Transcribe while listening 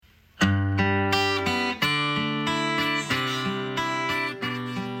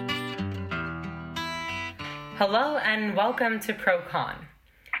Hello and welcome to ProCon.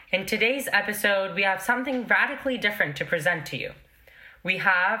 In today's episode, we have something radically different to present to you. We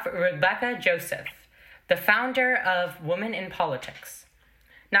have Rebecca Joseph, the founder of Women in Politics.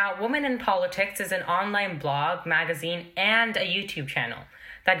 Now, Women in Politics is an online blog, magazine, and a YouTube channel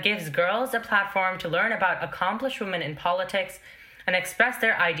that gives girls a platform to learn about accomplished women in politics and express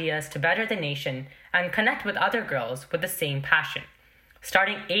their ideas to better the nation and connect with other girls with the same passion.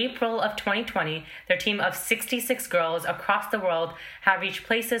 Starting April of 2020, their team of 66 girls across the world have reached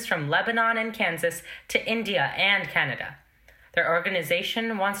places from Lebanon and Kansas to India and Canada. Their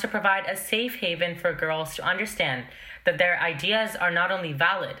organization wants to provide a safe haven for girls to understand that their ideas are not only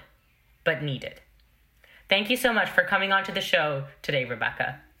valid, but needed. Thank you so much for coming onto the show today,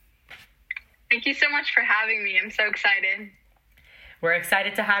 Rebecca. Thank you so much for having me. I'm so excited. We're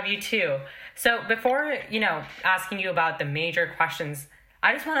excited to have you too. So before, asking you about the major questions,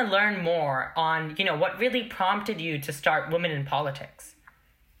 I just want to learn more on, what really prompted you to start Women in Politics.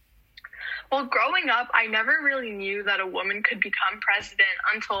 Well, growing up, I never really knew that a woman could become president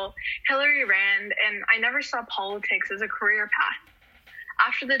until Hillary ran, and I never saw politics as a career path.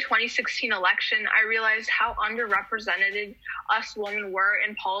 After the 2016 election, I realized how underrepresented us women were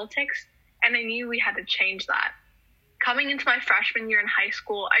in politics, and I knew we had to change that. Coming into my freshman year in high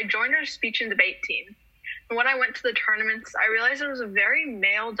school, I joined our speech and debate team. And when I went to the tournaments, I realized it was a very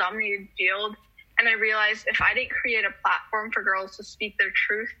male-dominated field, and I realized if I didn't create a platform for girls to speak their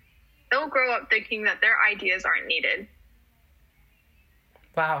truth, they'll grow up thinking that their ideas aren't needed.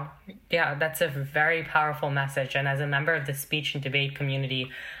 Wow. Yeah, that's a very powerful message. And as a member of the speech and debate community,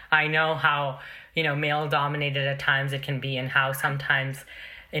 I know how, male-dominated at times it can be, and how sometimes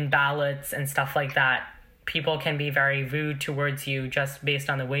in ballots and stuff like that, people can be very rude towards you just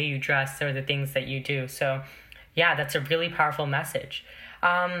based on the way you dress or the things that you do. So, yeah, that's a really powerful message.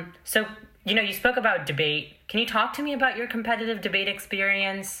 You spoke about debate. Can you talk to me about your competitive debate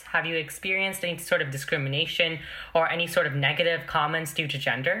experience? Have you experienced any sort of discrimination or any sort of negative comments due to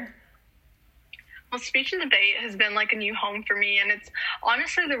gender? Well, speech and debate has been like a new home for me, and it's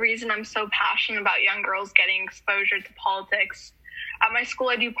honestly the reason I'm so passionate about young girls getting exposure to politics. At my school,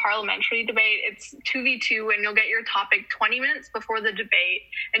 I do parliamentary debate. It's 2v2, and you'll get your topic 20 minutes before the debate,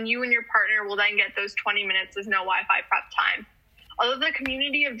 and you and your partner will then get those 20 minutes as no Wi-Fi prep time. Although the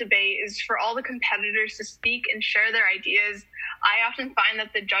community of debate is for all the competitors to speak and share their ideas, I often find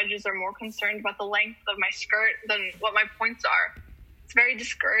that the judges are more concerned about the length of my skirt than what my points are. It's very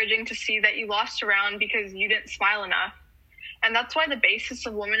discouraging to see that you lost a round because you didn't smile enough. And that's why the basis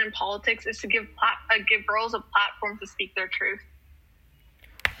of Women in Politics is to give girls a platform to speak their truth.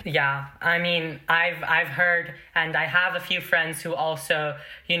 Yeah, I mean, I've heard, and I have a few friends who also,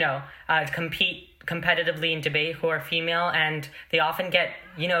 compete competitively in debate who are female, and they often get,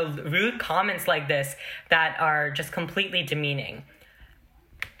 rude comments like this that are just completely demeaning.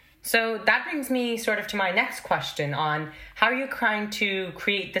 So that brings me sort of to my next question on how you're trying to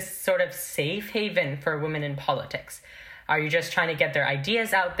create this sort of safe haven for women in politics. Are you just trying to get their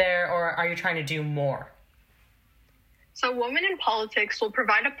ideas out there, or are you trying to do more? So Women in Politics will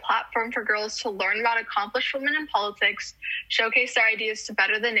provide a platform for girls to learn about accomplished women in politics, showcase their ideas to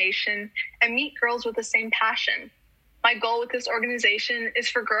better the nation, and meet girls with the same passion. My goal with this organization is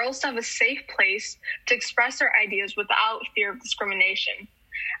for girls to have a safe place to express their ideas without fear of discrimination.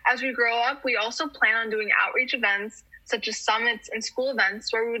 As we grow up, we also plan on doing outreach events such as summits and school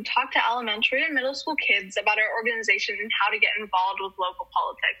events where we would talk to elementary and middle school kids about our organization and how to get involved with local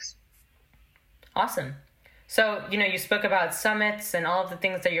politics. Awesome. So, you spoke about summits and all of the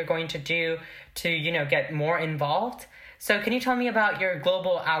things that you're going to do to, get more involved. So can you tell me about your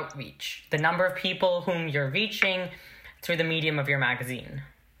global outreach, the number of people whom you're reaching through the medium of your magazine?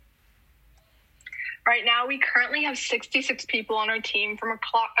 Right now, we currently have 66 people on our team from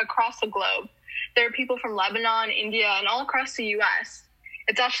across the globe. There are people from Lebanon, India, and all across the U.S.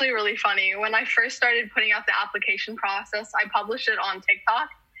 It's actually really funny. When I first started putting out the application process, I published it on TikTok.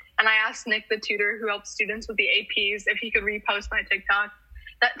 And I asked Nick, the tutor who helps students with the APs, if he could repost my TikTok.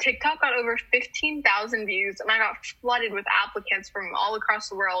 That TikTok got over 15,000 views, and I got flooded with applicants from all across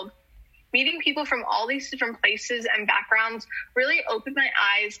the world. Meeting people from all these different places and backgrounds really opened my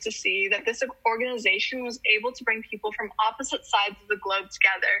eyes to see that this organization was able to bring people from opposite sides of the globe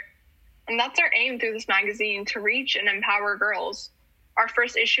together. And that's our aim through this magazine, to reach and empower girls. Our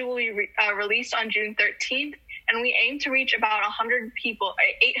first issue will be released on June 13th, and we aim to reach about 800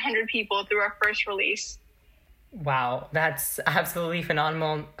 people through our first release. Wow, that's absolutely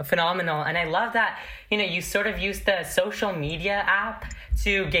phenomenal. And I love that, you sort of use the social media app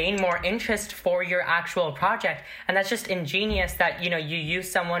to gain more interest for your actual project. And that's just ingenious that, you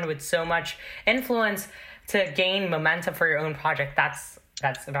use someone with so much influence to gain momentum for your own project, that's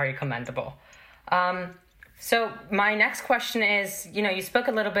very commendable. So my next question is, you spoke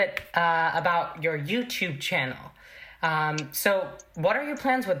a little bit about your YouTube channel. So what are your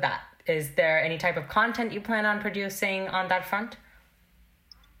plans with that? Is there any type of content you plan on producing on that front?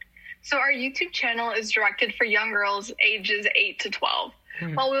 So our YouTube channel is directed for young girls ages 8 to 12.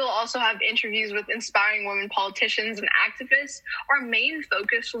 While we will also have interviews with inspiring women politicians and activists, our main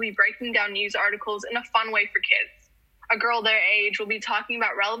focus will be breaking down news articles in a fun way for kids. A girl their age will be talking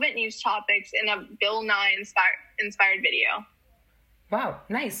about relevant news topics in a Bill Nye inspired video. Wow,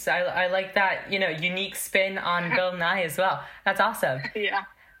 nice. I like that, unique spin on Bill Nye as well. That's awesome. Yeah.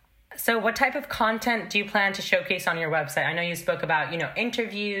 So what type of content do you plan to showcase on your website? I know you spoke about,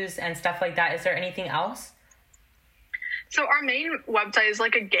 interviews and stuff like that. Is there anything else? So our main website is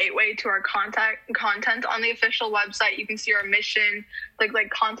like a gateway to our content. On the official website, you can see our mission, like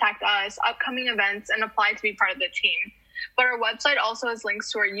contact us, upcoming events, and apply to be part of the team. But our website also has links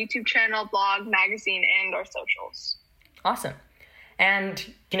to our YouTube channel, blog, magazine, and our socials. Awesome. And,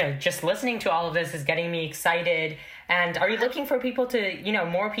 just listening to all of this is getting me excited. And are you looking for people to,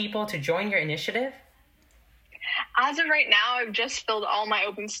 more people to join your initiative? As of right now, I've just filled all my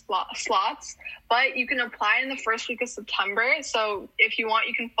open slots, but you can apply in the first week of September. So if you want,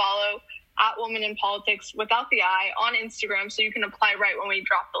 you can follow @WomenInPolitics without the I on Instagram, so you can apply right when we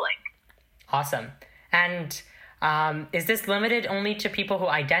drop the link. Awesome. And is this limited only to people who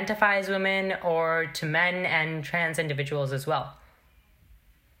identify as women, or to men and trans individuals as well?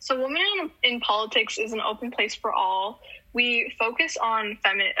 So Women in Politics is an open place for all. We focus on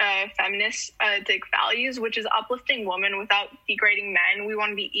feminist values, which is uplifting women without degrading men. We want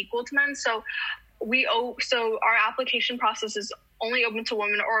to be equal to men. So our application process is only open to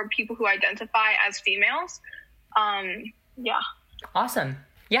women or people who identify as females. Yeah. Awesome.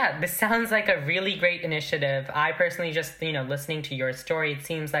 Yeah, this sounds like a really great initiative. I personally just, listening to your story, it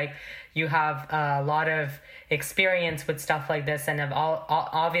seems like you have a lot of experience with stuff like this and have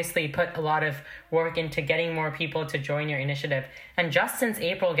obviously put a lot of work into getting more people to join your initiative. And just since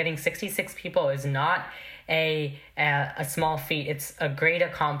April, getting 66 people is not a small feat. It's a great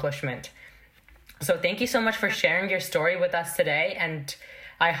accomplishment. So thank you so much for sharing your story with us today. And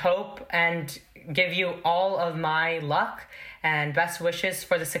I hope and give you all of my luck and best wishes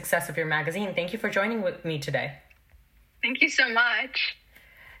for the success of your magazine. Thank you for joining with me today. Thank you so much.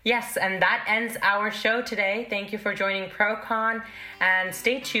 Yes, and that ends our show today. Thank you for joining ProCon, and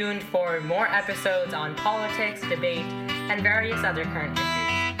stay tuned for more episodes on politics, debate, and various other current issues.